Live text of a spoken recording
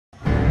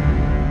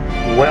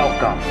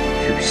Welcome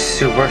to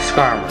Super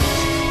Skarmo's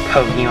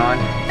Pokemon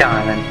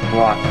Diamond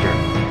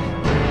Walkthrough.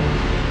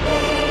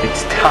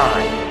 It's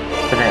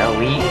time for the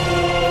Elite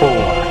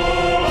Four.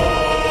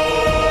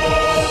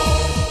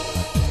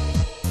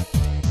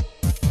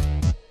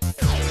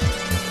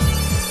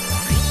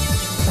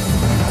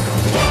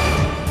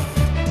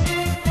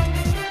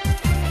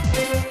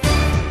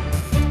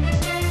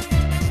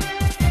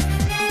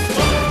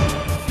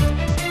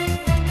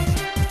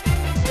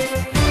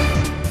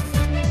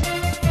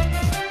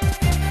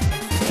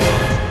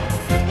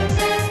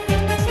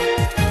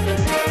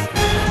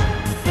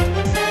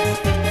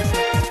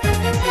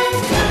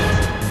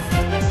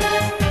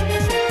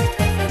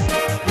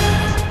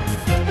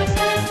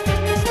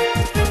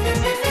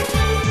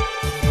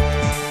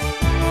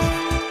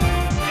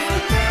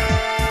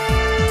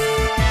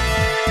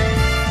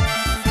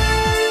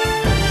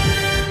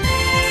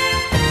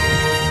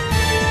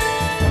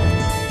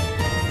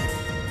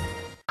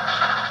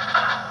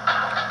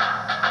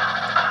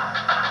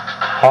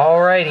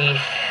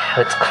 Alrighty,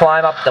 let's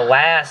climb up the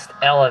last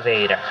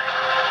elevator.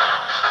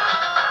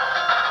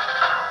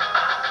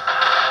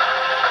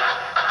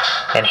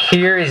 And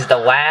here is the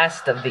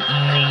last of the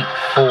Elite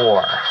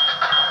Four.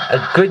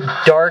 A good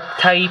dark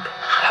type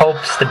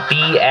helps to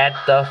be at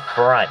the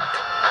front.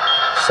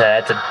 So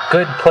that's a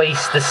good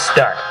place to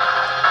start.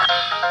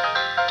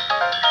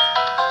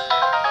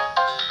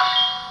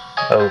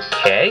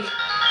 Okay.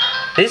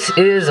 This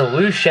is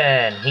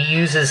Lucian. He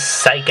uses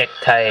psychic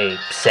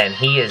types, and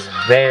he is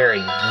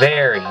very,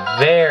 very,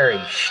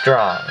 very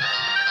strong.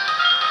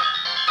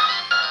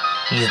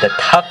 He's the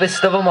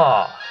toughest of them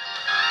all.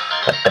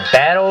 Let the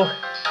battle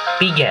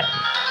begin.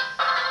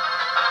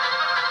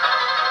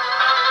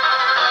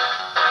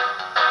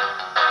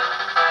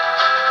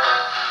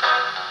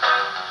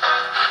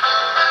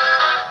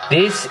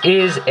 This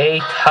is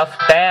a tough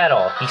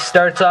battle. He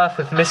starts off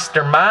with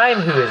Mr. Mime,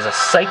 who is a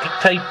Psychic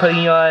type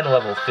Pokemon,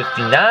 level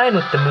 59,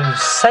 with the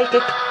moves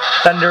Psychic,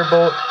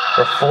 Thunderbolt,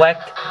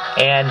 Reflect,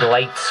 and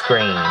Light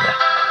Screen.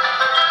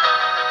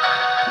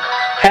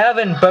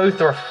 Having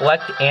both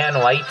Reflect and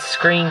Light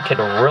Screen could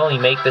really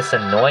make this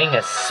annoying,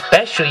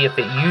 especially if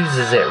it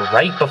uses it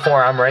right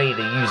before I'm ready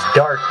to use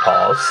Dark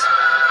Pulse.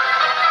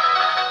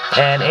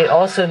 And it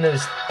also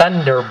knows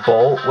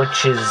Thunderbolt,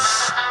 which is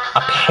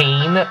a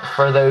pain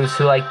for those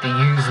who like to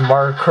use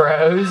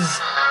Murkrows.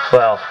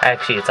 Well,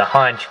 actually it's a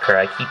Honchkrow.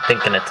 I keep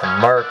thinking it's a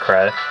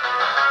Murkrow.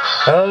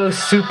 Oh,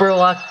 Super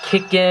Luck,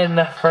 kick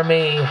in for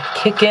me.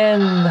 Kick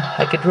in.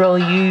 I could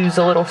really use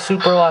a little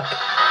Super Luck.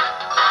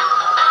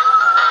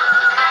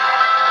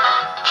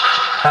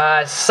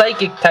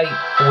 Psychic type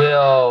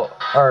will,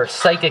 or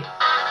Psychic,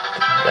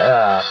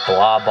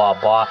 blah blah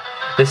blah.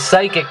 The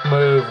Psychic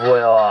move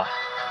will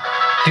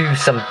do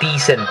some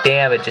decent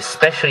damage,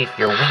 especially if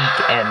you're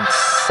weak, and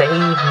save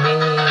me.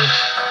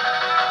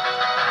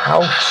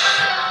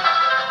 Ouch.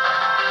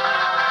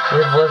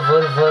 Live, live,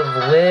 live, live,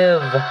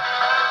 live.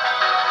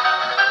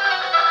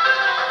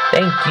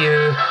 Thank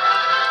you.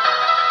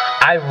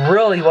 I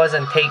really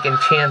wasn't taking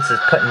chances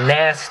putting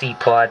nasty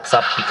plots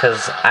up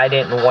because I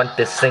didn't want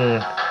this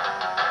thing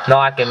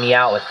knocking me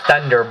out with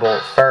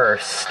Thunderbolt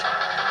first.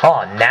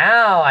 Oh,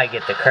 now I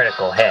get the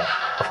critical hit.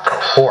 Of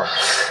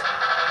course.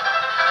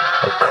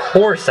 Of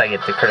course I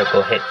get the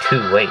critical hit too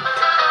late.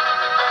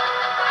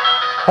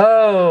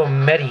 Oh,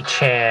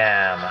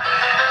 Medicham.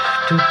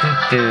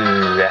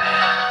 Doo-doo-doo.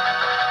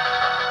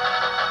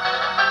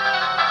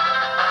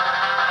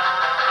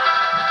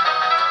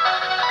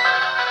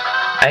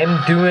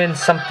 I'm doing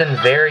something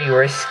very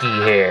risky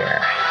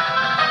here.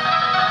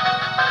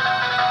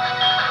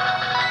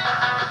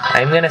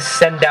 I'm gonna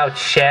send out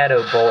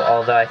Shadow Bolt,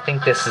 although I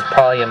think this is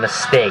probably a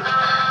mistake.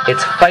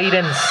 It's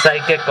fighting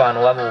Psychic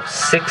on level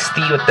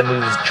 60 with the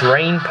moves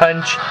Drain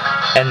Punch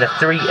and the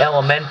 3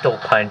 elemental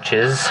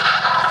punches,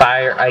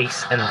 Fire,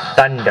 Ice, and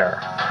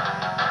Thunder.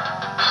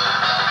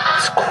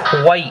 It's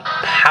quite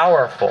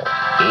powerful.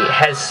 It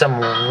has some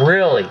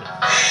really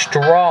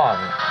strong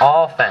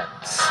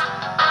offense.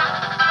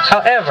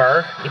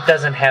 However, it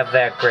doesn't have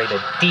that great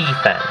a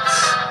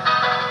defense.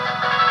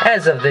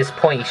 As of this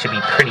point, you should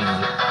be pretty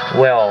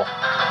well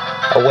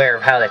aware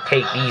of how to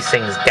take these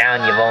things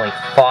down. You've only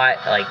fought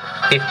like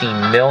 50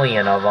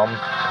 million of them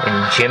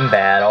in gym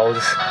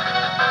battles.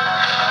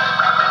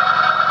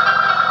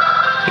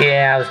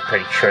 Yeah, I was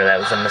pretty sure that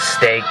was a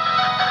mistake.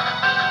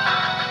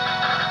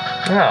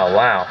 Oh,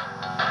 wow.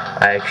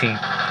 I actually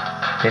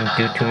didn't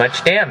do too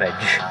much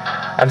damage.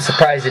 I'm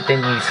surprised it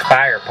didn't use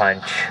Fire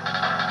Punch.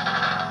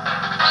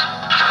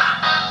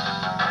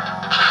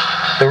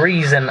 The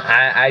reason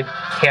I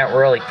can't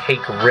really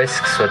take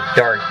risks with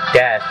Dark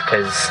Death,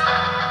 because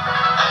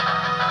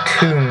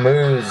 2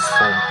 moves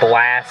will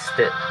blast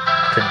it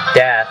to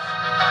death.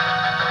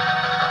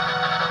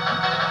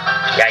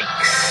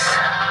 Yikes.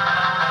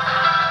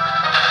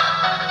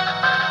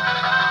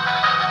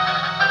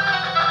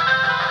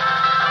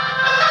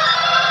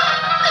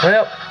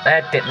 Well,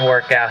 that didn't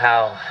work out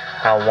how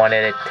I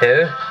wanted it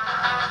to.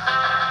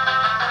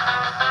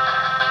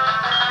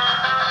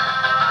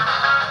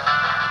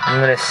 I'm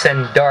gonna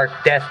send Dark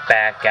Death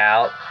back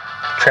out.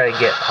 try to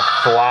get a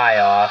fly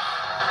off.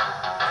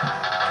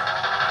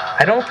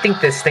 I don't think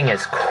this thing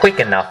is quick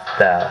enough,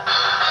 though.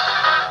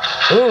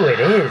 Ooh, it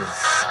is.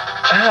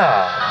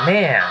 Oh,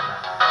 man.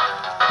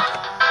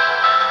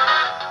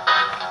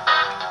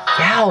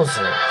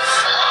 Yowzers.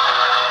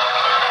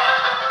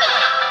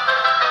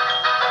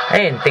 I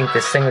didn't think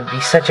this thing would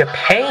be such a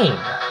pain.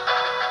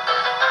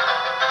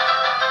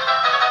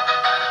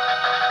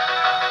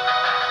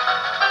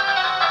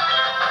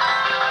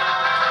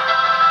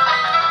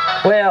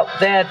 Well,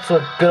 that's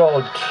what good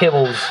old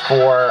Kibble's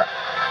for.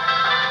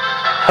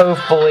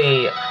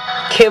 Hopefully,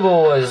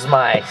 Kibble was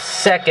my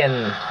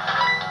second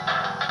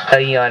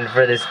Pokemon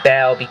for this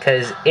battle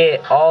because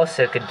it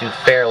also could do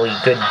fairly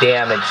good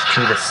damage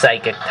to the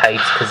Psychic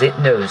types because it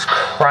knows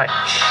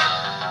Crunch,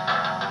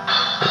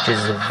 which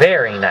is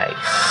very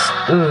nice.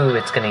 Ooh,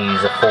 it's going to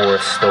use a full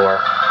restore.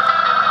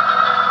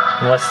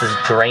 Unless this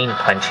Drain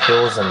Punch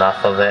heals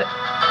enough of it.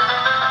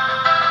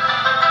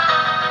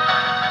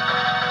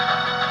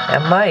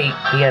 That might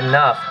be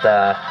enough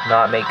to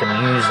not make him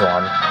use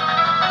one.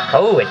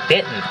 Oh, it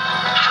didn't.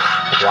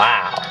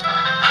 Wow.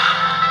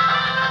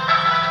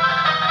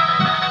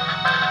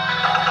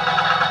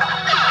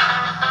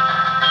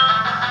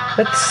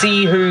 Let's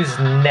see who's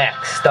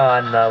next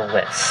on the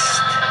list.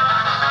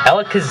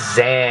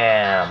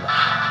 Alakazam.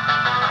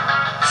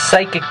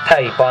 Psychic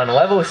type on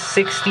level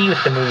 60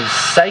 with the moves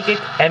Psychic,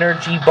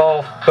 Energy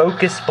Ball,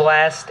 Focus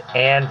Blast,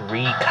 and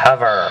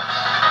Recover.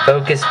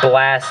 Focus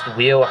Blast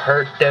will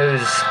hurt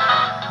those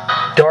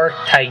dark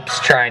types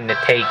trying to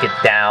take it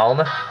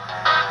down.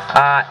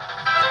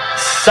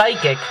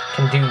 Psychic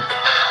can do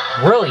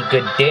really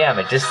good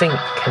damage. This thing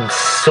can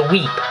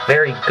sweep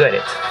very good.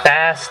 It's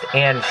fast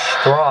and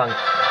strong.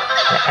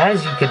 And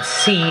as you can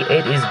see,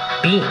 it is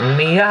beating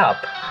me up.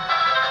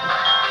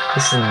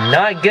 This is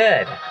not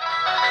good.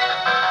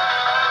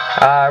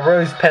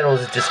 Rose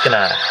Petal's just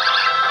gonna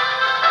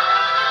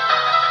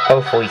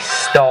hopefully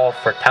stall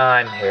for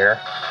time here.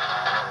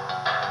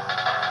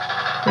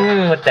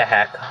 What the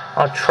heck?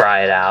 I'll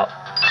try it out.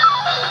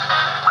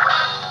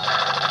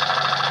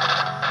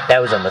 That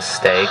was a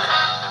mistake.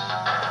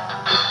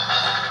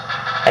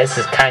 This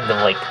is kind of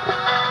like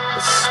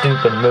a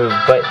stupid move,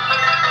 but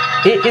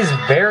it is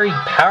very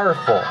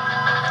powerful.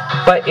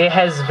 But it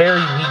has very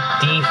weak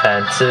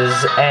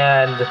defenses,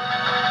 and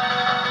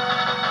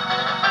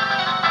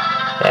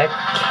I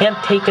can't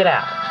take it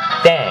out.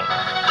 Dang.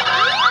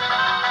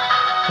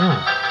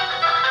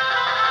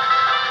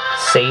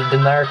 Saved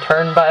another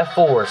turn by a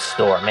full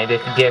restore. Maybe I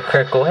could get a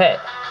critical hit.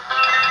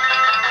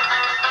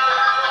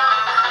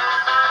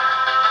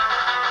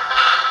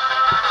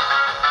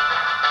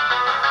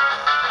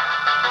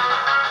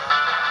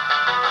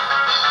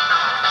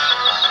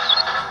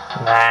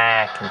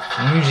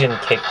 Confusion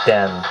kicked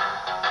in.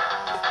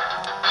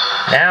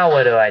 Now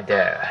what do I do?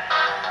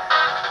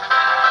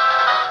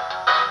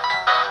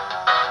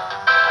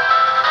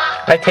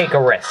 I take a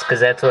risk, because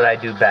that's what I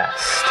do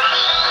best.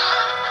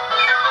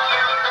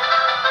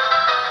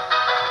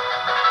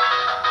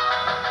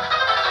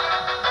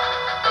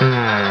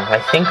 I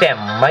think that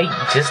might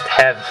just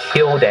have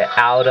healed it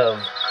out of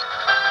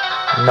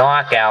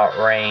knockout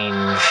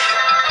range.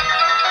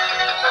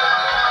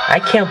 I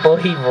can't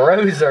believe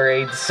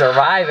Roserade's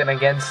surviving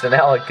against an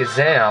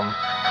Alakazam.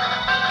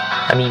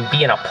 I mean,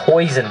 being a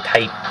poison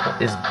type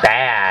is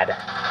bad.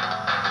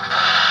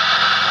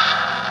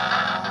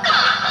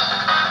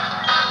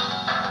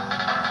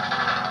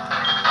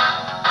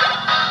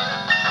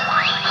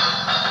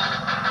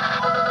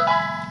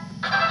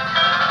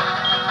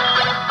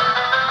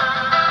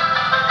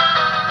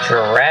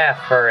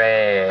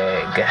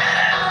 Girafarig.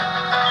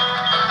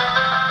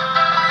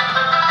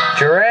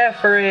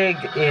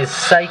 Girafarig is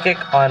Psychic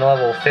on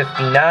level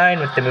 59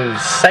 with the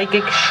moves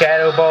Psychic,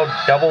 Shadow Ball,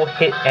 Double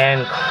Hit,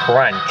 and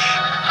Crunch.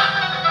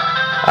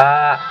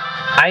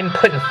 I'm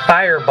putting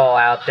Fireball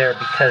out there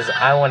because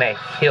I want to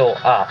heal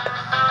up.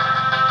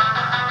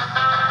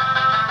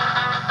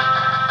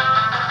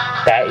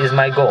 That is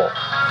my goal.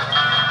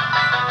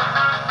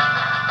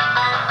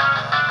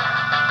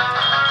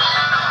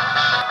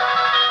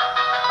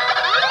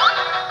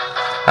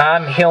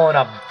 I'm healing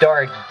up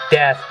Dark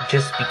Death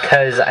just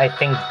because I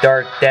think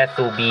Dark Death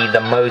will be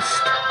the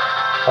most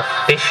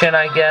efficient,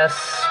 I guess.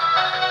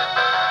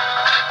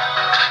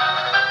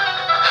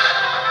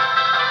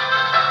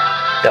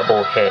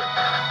 Double Hit.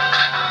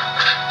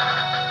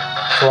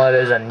 It's one of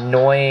those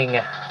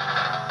annoying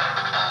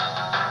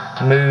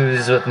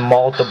moves with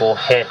multiple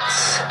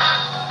hits.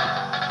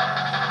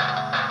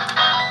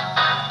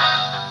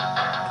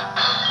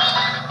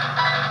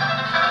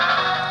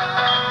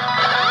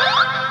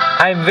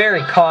 I'm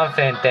very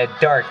confident that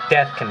Dark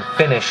Death can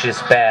finish this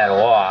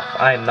battle off.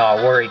 I'm not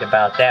worried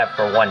about that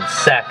for 1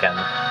 second.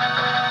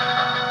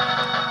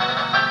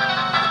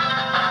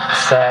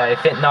 So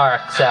if it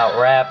knocks out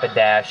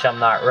Rapidash, I'm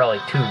not really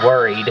too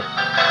worried.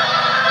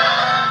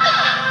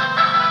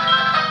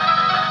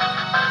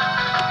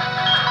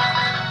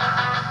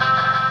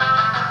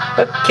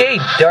 Okay,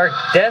 Dark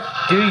Death,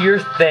 do your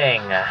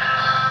thing.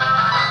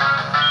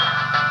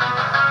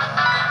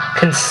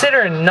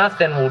 Considering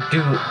nothing will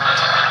do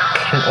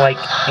like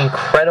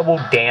incredible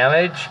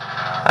damage,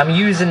 I'm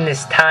using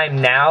this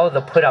time now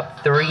to put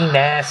up 3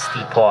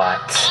 nasty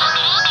pots.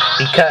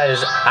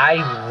 Because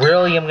I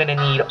really am going to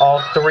need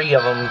all 3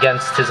 of them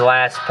against his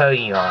last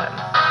Pokemon.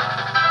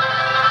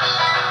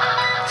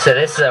 So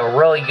this is a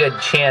really good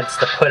chance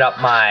to put up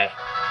my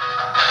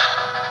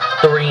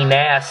 3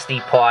 nasty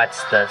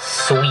pots to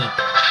sweep.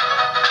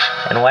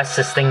 Unless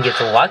this thing gets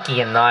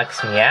lucky and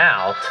knocks me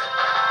out.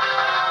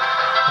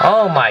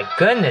 Oh my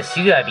goodness,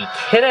 you gotta be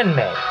kidding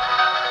me.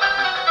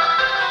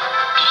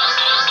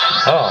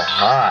 Oh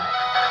my.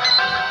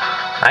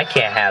 I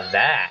can't have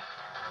that.